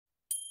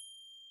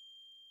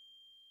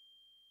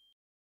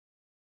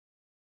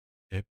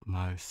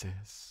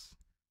Hypnosis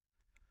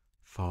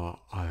for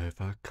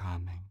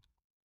overcoming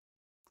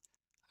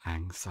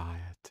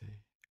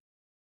anxiety.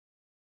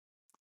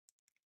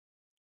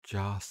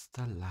 Just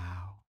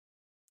allow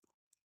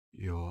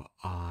your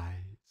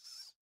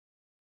eyes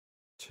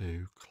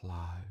to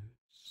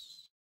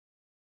close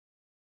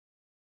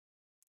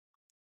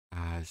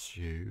as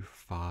you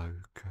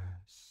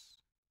focus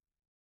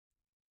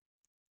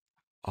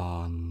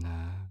on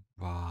the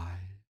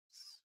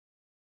rise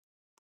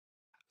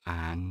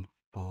and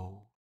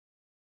fall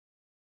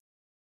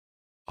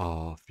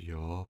of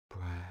your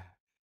breath.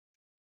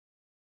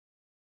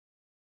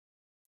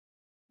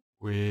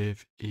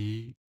 With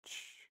each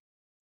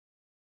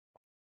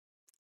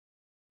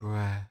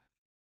breath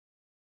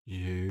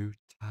you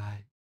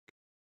take,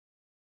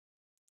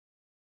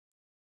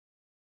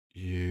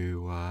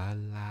 you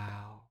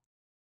allow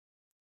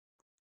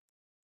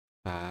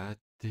the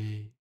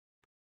deep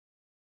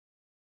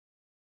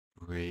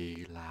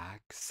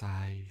relaxation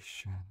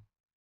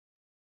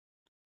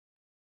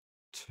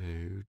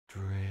to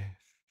drift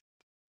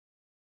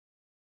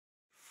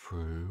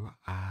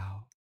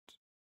throughout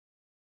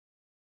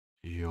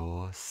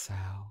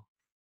yourself.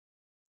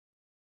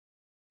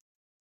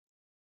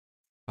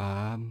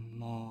 The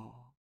more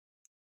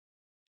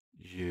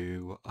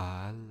you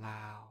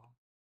allow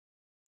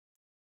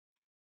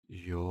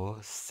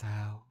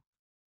yourself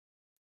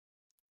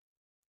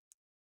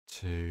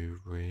to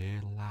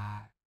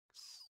relax,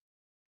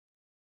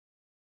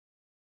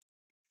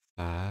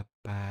 the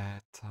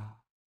better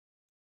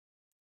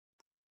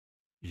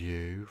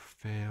you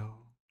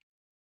feel,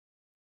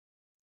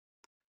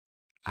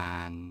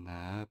 and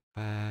the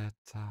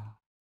better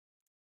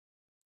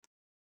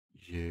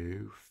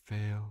you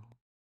feel,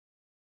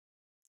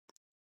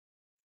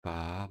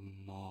 the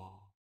more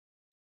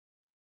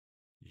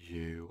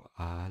you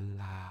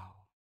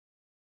allow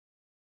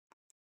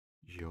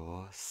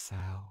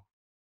yourself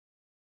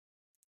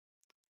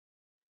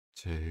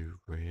to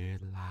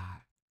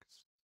relax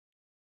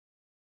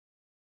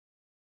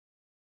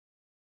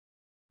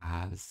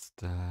as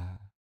the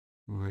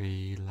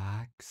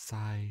relaxation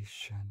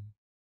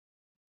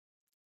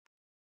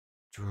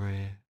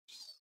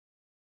drifts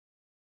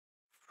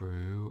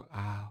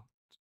throughout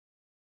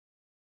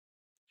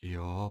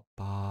your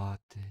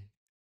body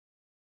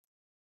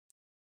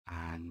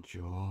and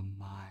your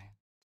mind.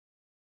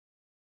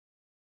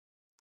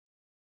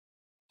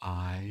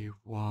 I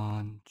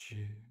want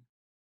you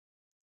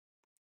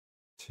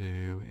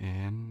to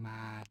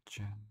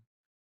imagine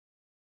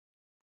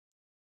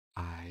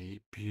a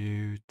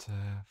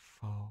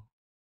beautiful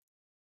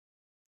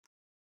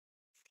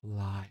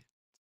flight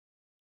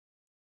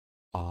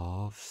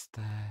of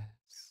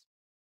stairs,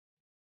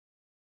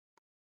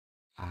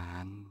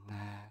 and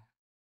there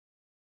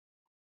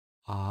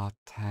are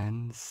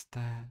 10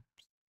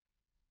 steps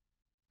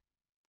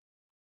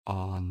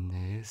on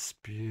this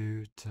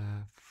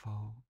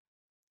beautiful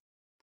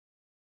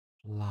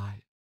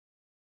flight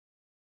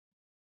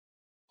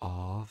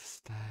of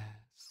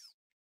stairs,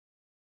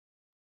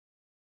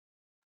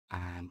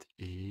 and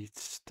each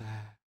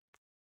step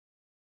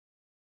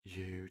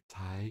you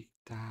take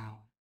down,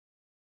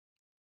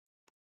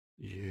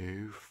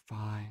 you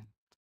find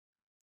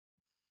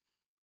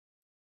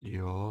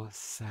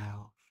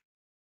yourself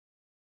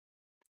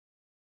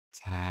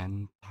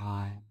 10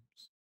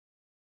 times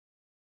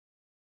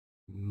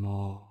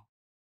more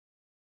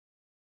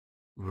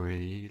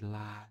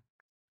relaxed,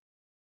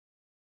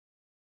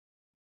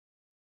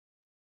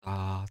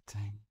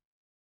 starting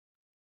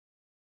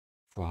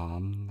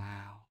from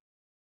now.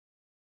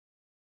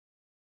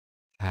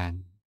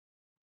 10.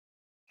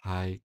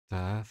 Take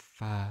the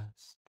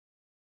first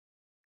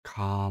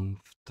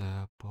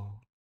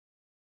comfortable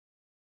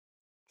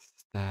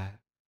step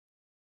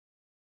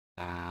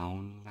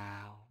down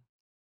now,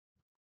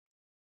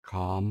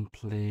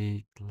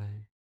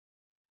 completely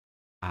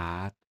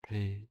at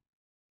peace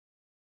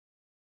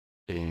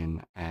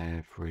in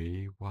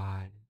every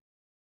way.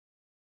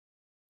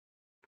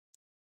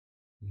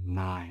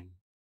 9.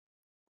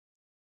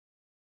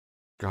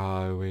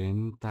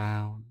 Going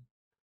down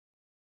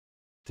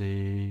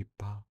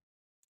deeper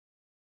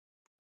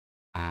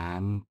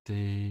and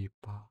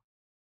deeper,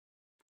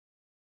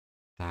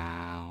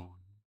 down,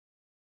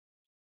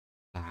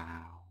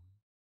 down,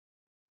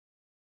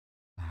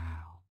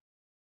 down.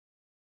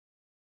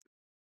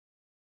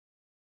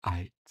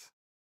 8.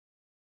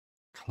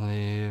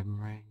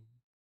 Clearing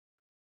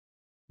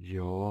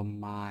your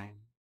mind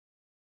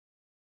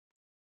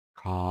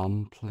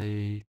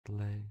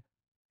completely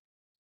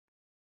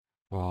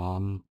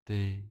from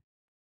deep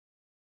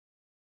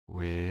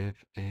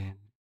within,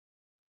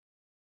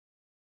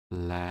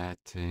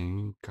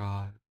 letting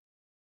go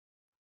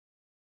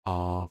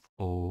of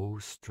all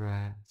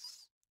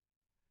stress,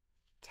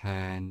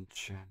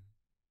 tension,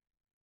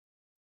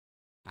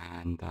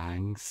 and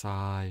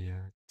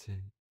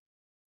anxiety.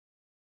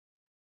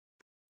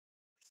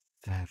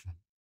 7.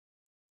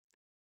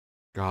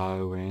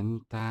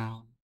 Going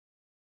down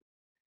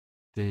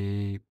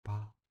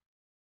deeper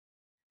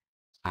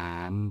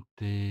and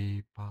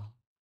deeper,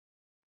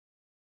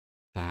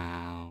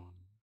 down,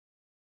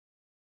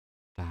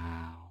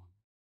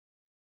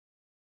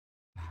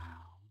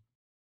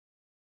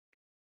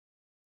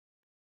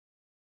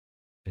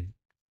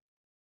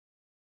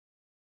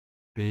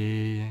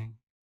 being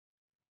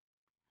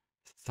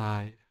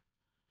safe,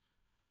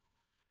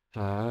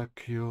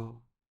 secure,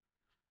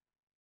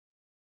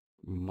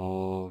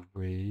 more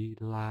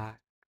relaxed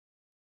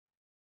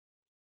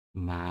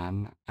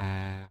than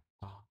ever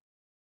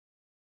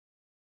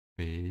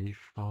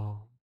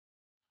before.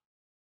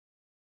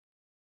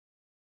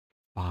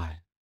 5.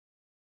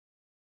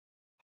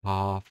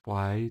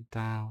 Halfway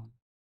down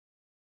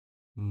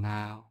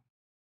now,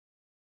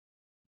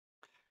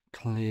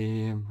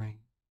 clearing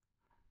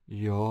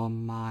your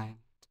mind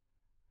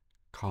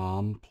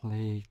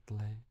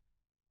completely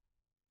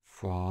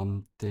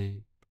from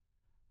deep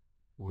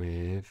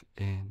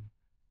within.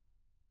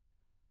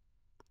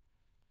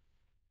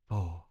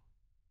 4.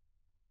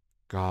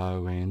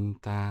 Going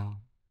down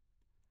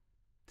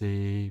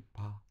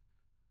deeper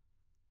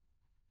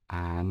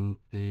and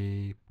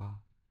deeper,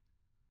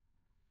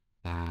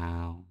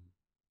 down,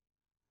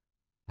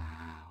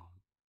 down,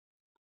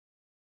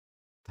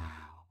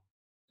 down.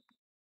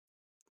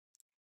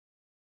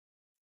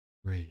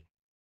 3.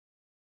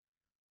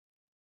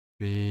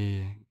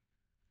 Being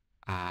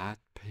at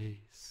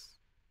peace,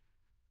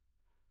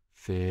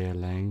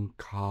 feeling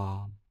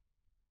calm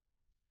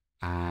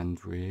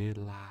and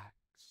relaxed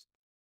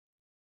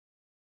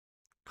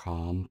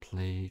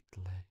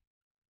completely.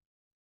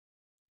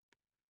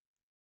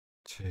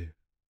 2.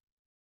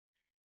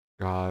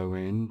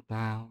 Going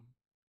down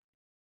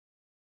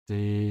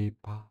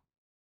deeper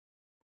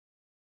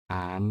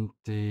and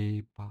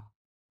deeper,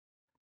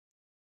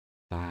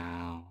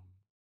 down,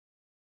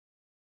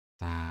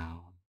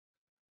 down,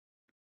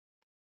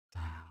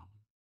 down.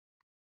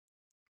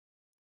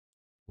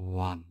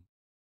 1.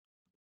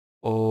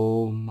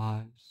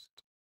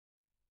 Almost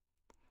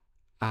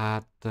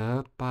at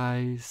the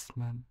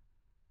basement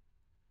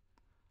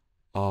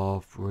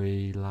of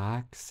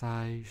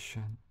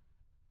relaxation,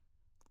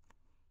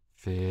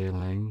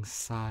 feeling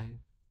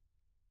safe,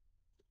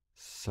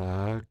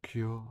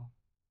 secure,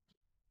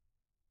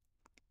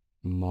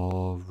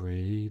 more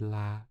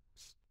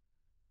relaxed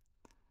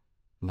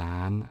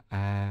than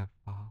ever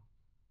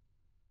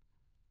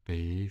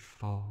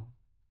before.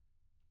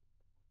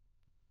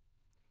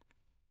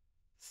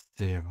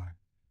 0.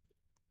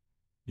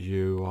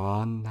 You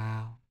are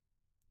now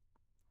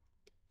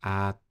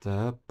at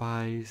the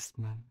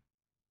basement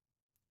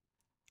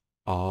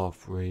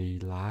of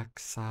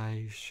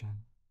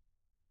relaxation,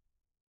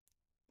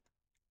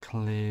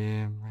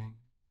 clearing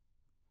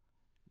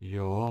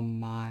your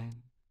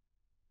mind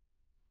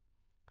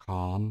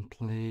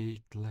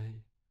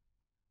completely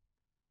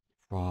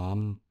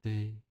from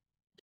deep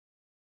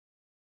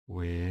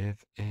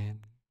within.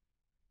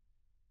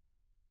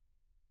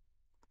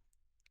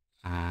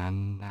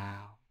 And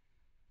now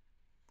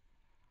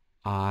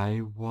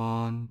I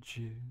want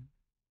you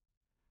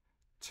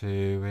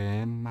to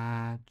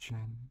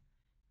imagine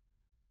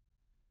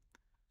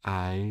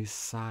a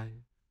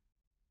safe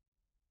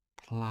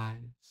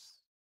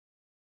place.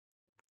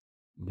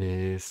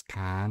 This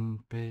can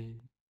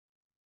be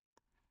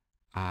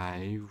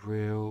a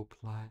real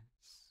place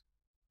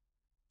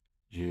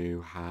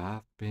you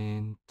have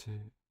been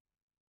to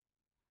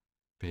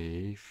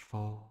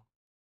before,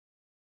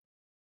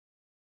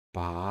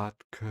 but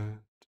could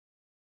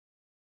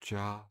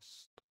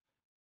just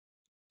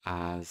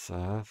as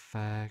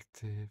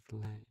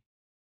effectively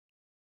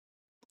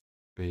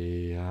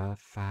be a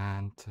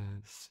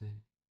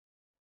fantasy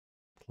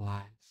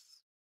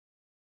place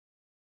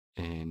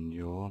in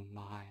your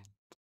mind.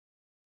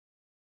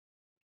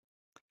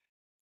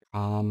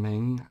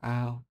 Coming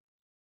out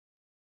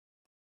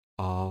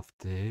of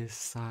this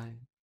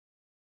safe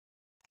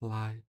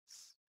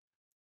place,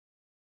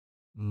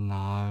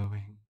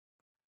 knowing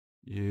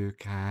you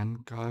can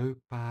go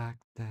back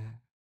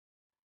there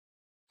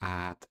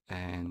at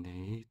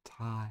any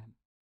time,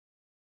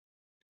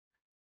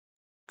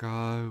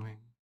 going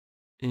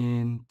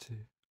into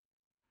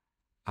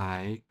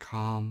a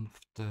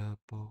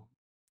comfortable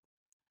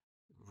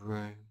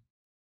room,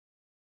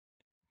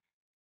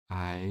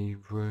 a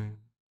room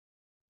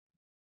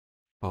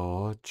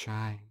for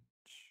change,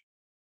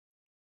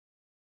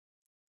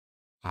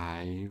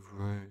 a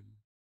room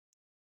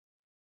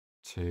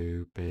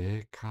to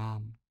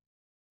become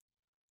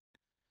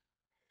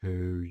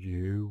who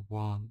you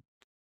want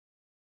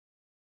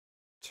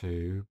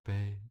to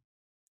be,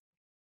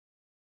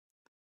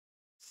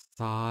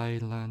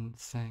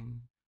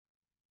 silencing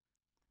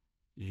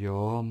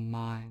your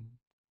mind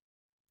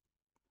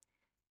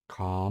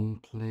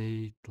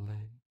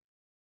completely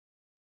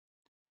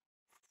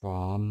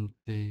from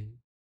deep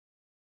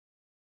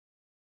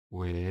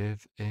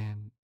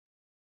within,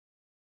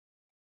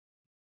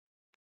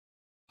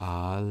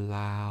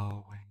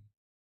 allowing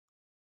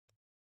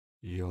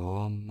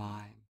your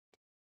mind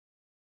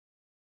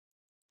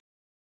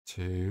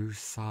to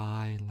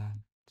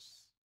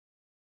silence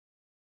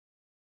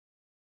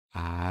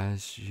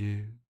as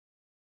you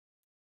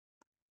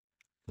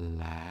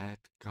let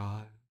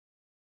go,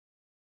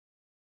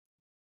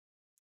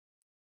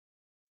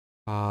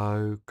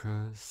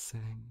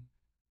 focusing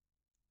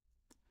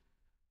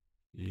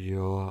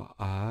your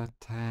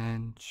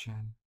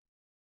attention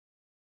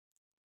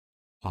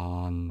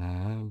on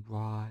the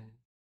right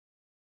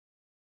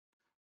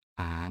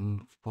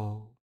and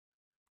full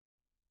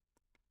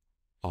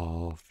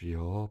of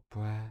your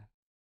breath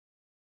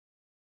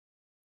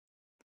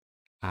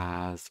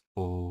as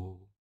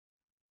all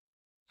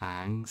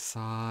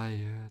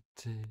anxiety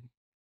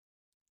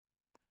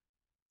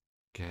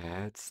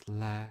gets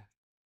left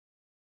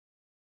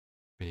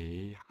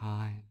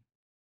behind,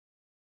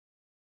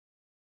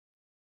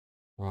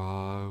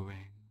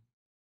 throwing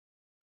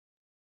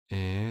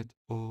it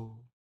all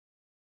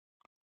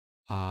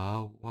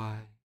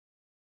away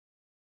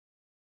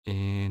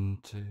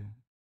into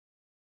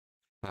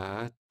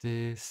the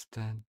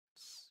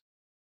distance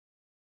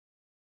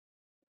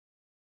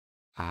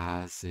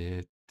as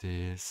it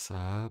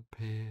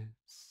disappears,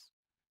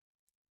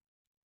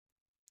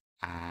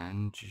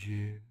 and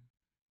you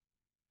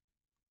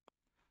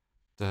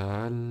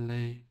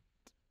delete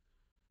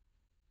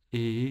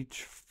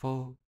each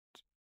thought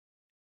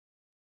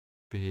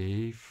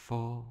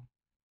before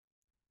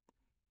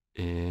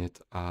it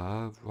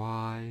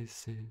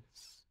arises,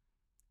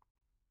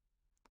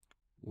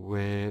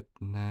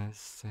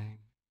 witnessing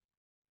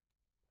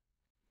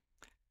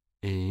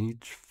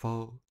each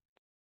thought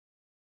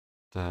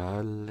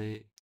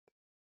delete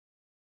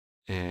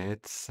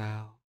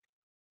itself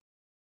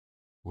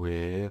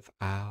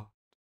without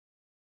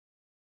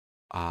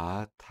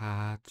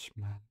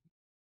attachment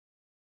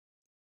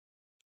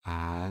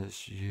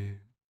as you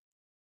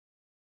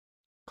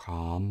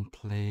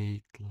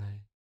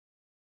completely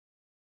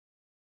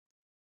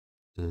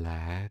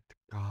let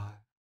go,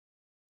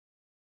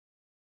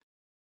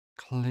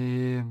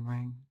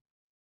 clearing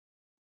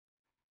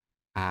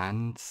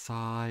and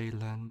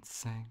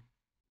silencing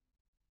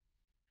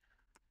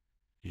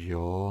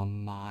your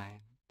mind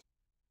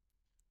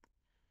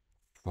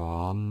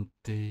from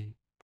deep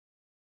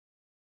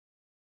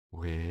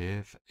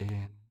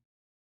within,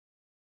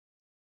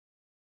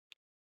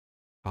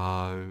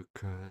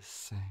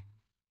 focusing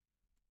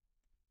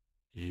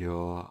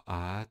your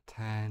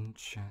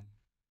attention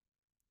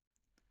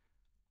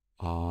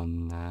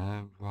on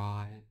the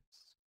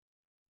rise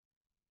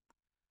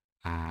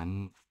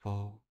and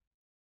fall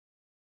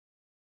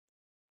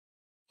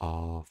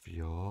of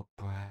your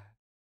breath,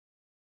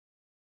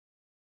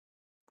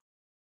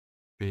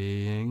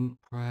 being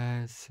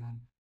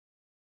present,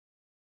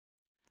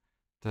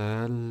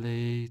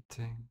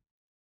 deleting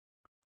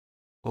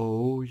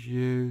all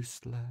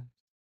useless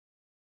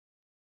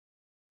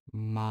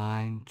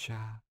mind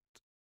chat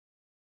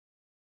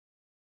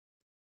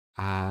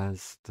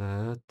as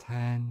the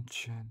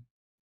tension,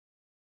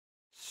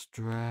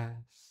 stress,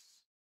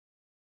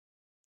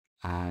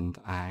 and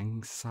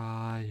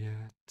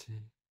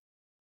anxiety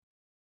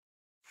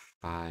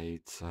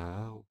fades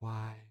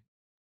away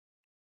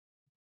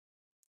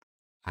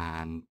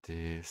and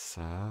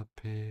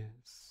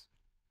disappears,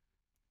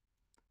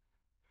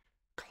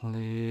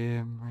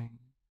 clearing,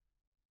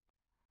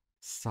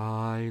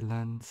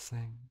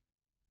 silencing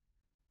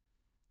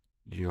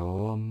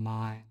your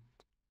mind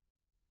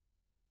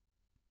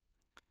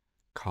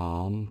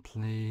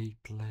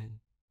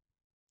completely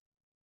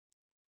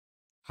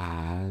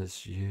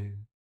as you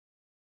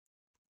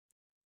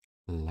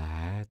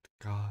let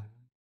go,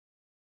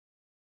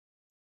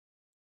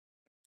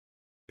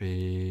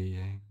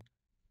 being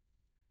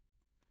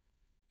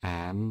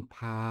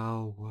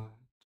empowered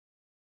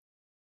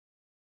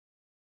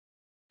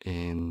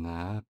in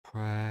the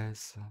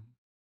present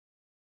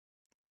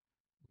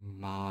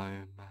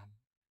moment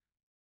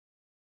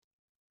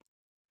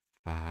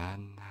for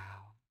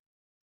now,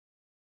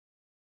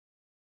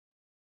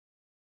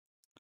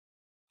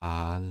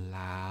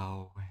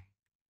 allowing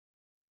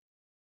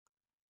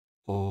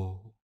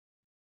all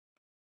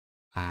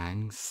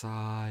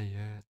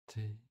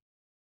anxiety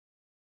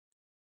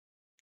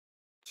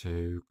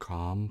to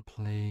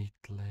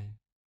completely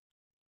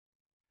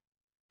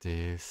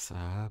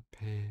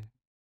disappear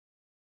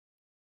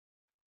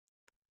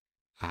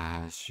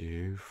as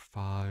you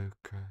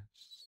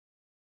focus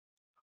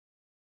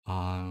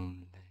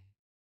only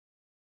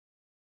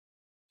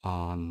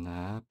on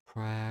the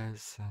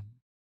present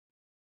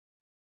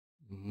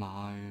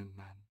moment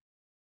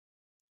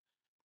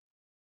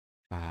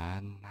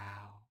for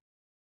now,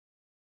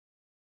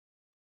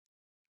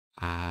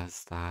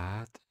 as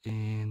that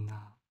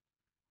inner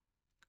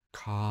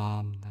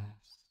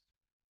calmness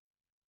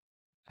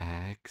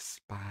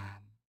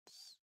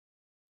expands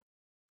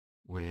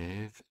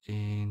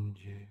within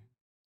you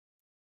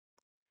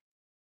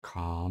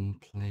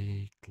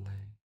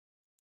completely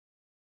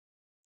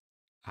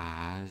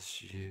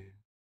as you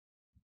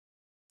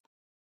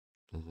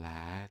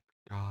let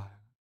go,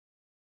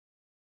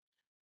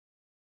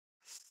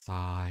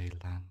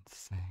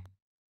 silencing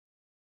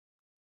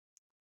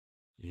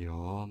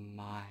your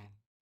mind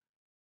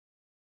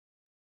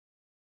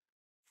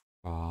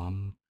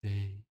from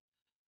deep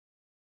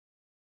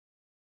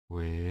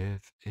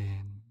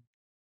within,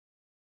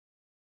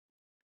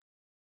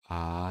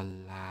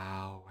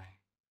 allowing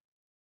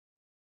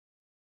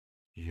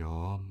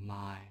your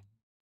mind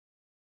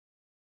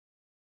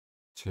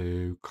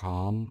to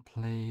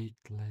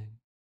completely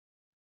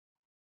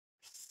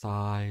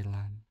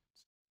silent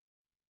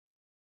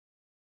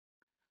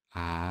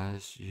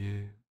as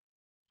you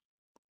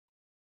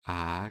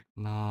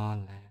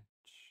acknowledge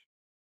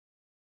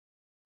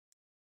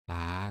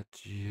that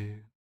you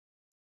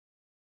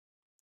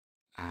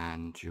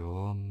and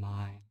your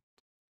mind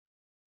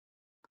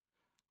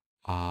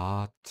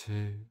are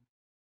two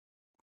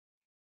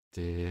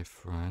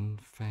different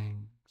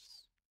things,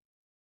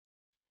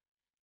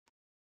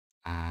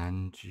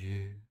 and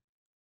you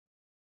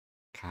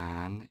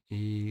can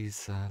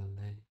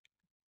easily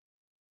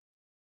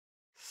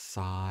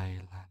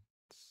silence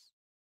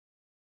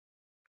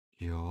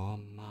your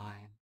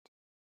mind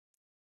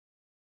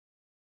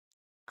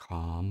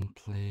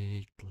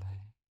completely,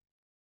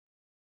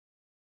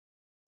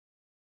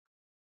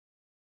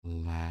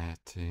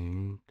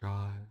 letting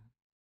go,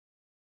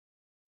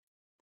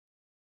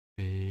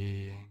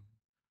 being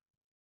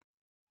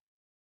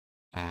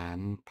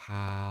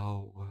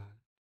empowered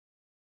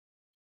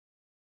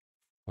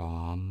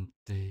from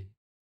deep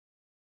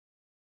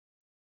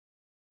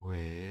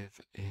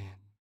within,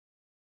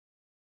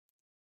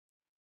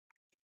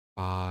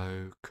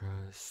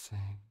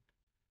 focusing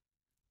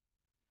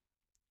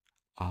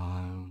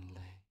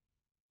only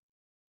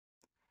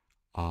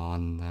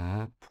on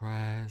the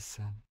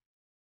present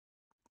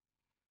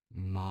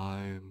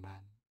moment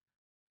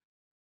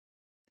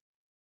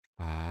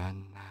for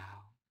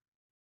now.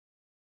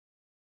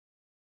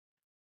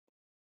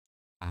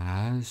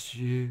 As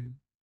you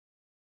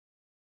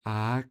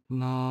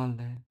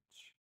acknowledge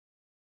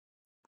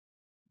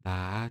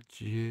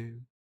that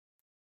you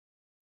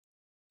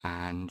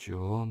and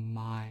your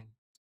mind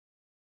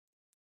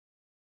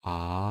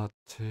are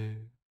two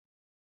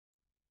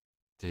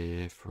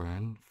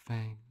different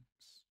things,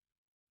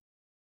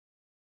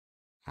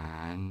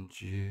 and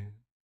you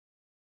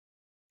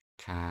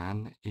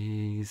can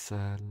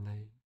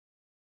easily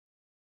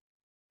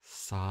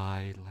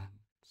silence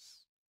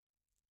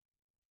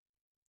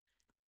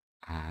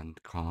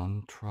and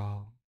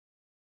control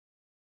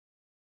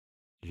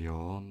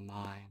your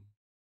mind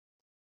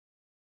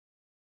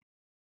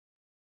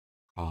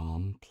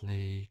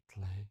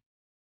completely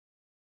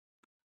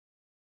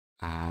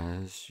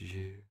as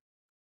you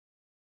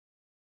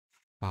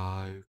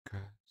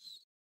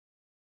focus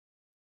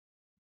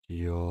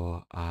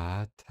your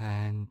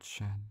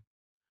attention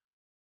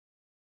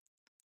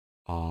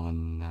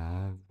on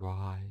the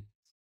rise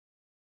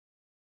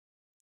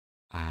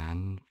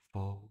and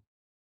fall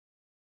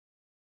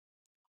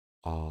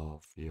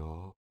of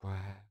your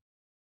breath,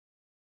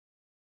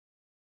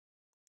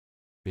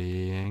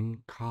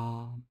 being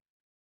calm,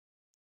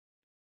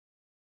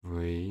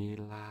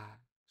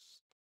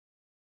 relaxed,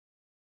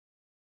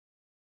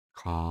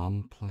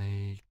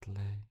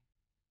 completely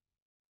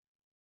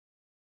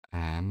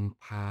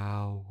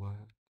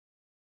empowered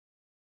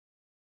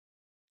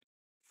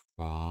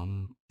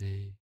from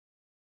deep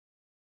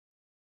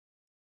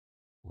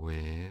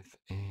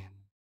within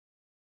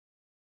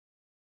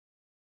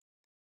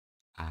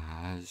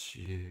as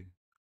you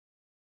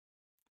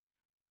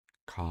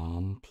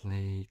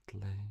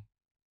completely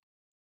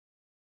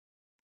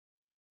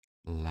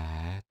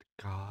let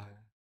go,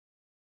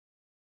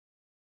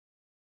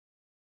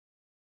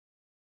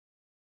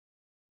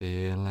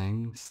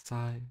 feeling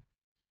safe,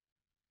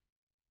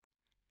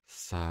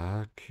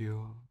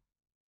 secure,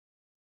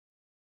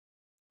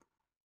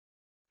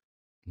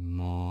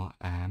 more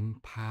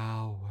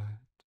empowered,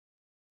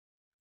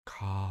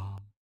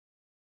 calm,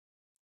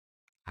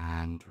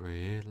 and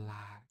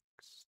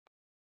relaxed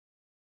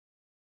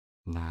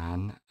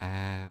than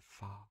ever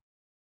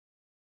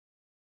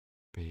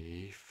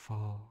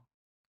before,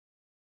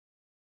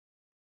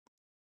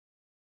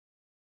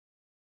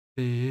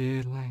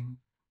 feeling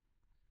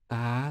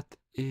that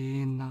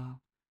inner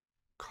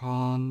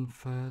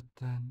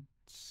confidence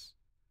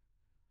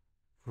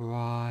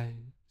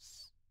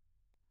rise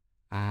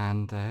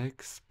and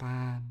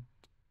expand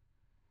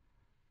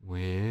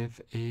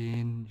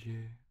within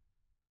you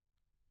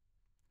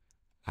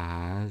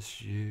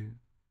as you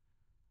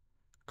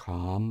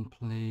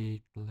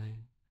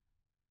completely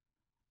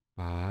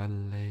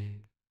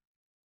believe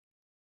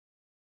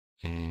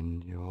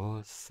in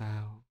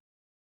yourself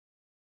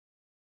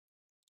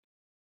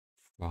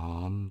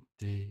from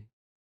deep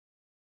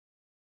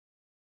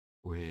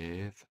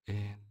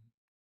within,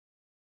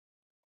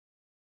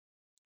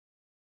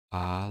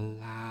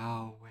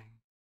 allowing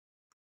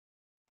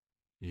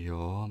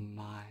your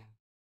mind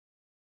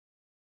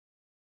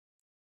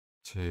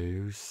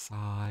to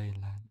silence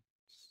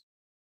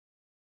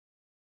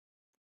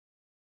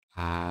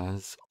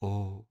as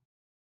all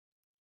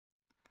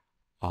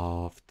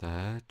of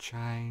the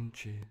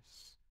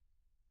changes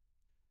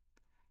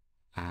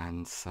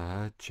and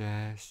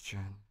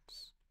suggestions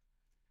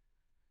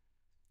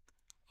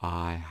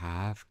I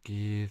have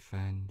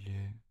given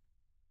you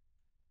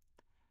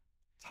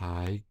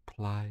take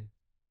place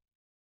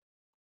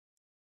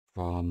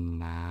from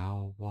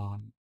now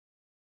on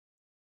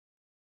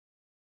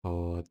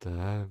for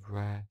the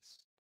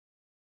rest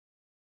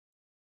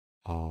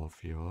of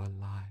your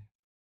life.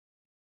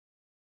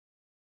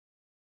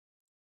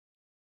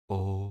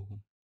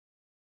 All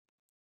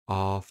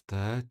of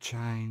the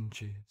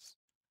changes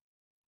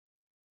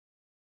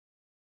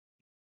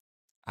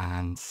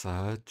and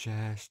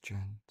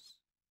suggestions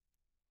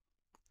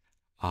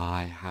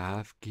I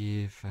have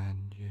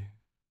given you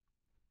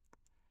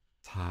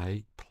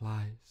take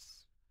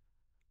place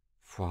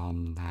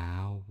from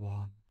now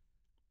on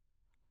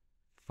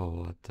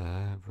for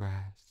the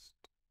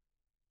rest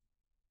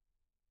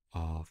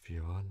of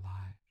your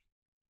life.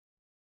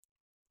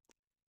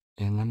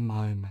 In a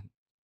moment,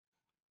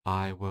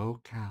 I will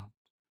count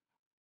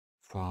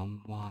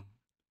from 1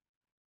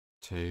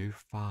 to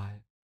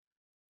 5,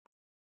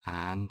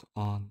 and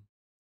on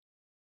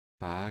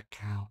the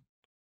count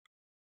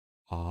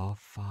of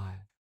 5,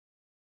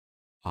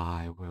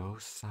 I will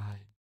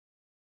say,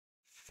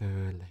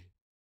 fully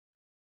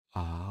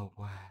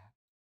aware,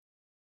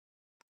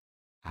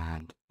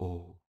 and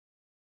all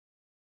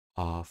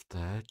of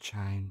the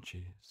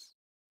changes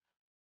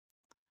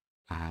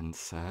and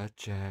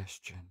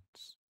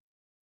suggestions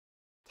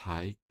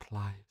take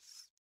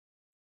place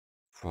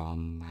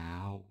from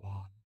now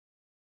on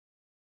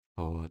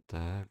for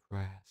the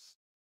rest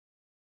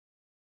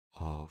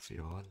of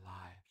your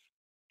life.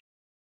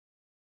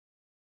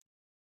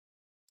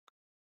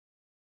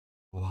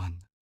 1.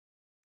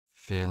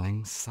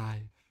 Feeling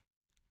safe,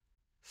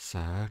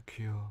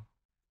 secure,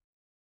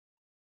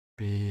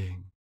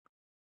 being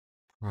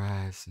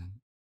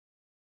present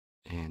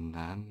in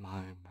the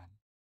moment,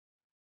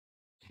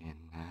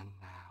 in the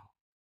now.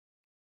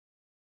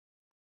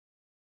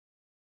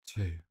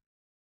 2.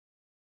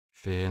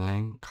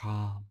 Feeling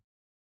calm,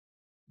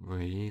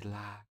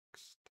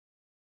 relaxed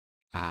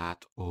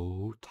at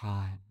all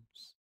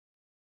times,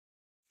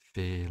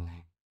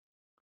 feeling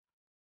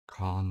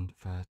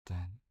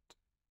confident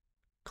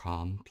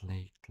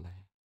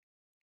completely.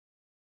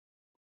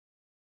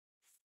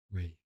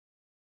 3.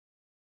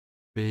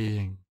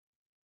 Being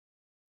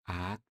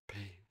at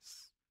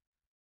peace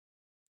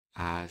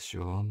as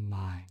your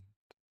mind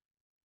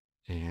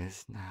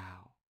is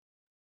now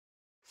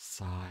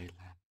silent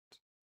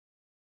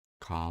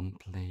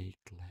completely.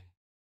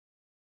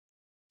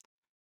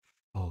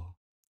 4.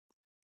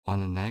 On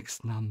the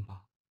next number,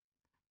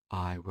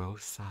 I will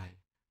say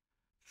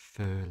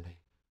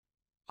fully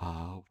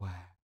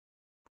aware,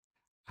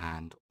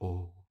 and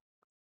all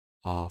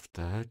of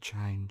the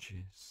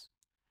changes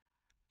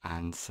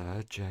and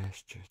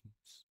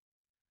suggestions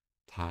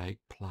take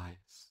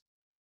place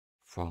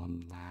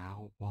from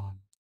now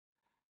on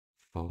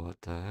for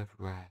the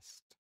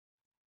rest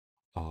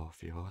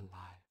of your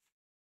life.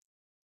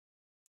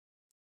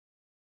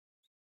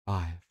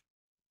 5.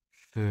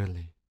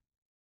 Fully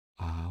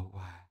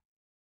aware.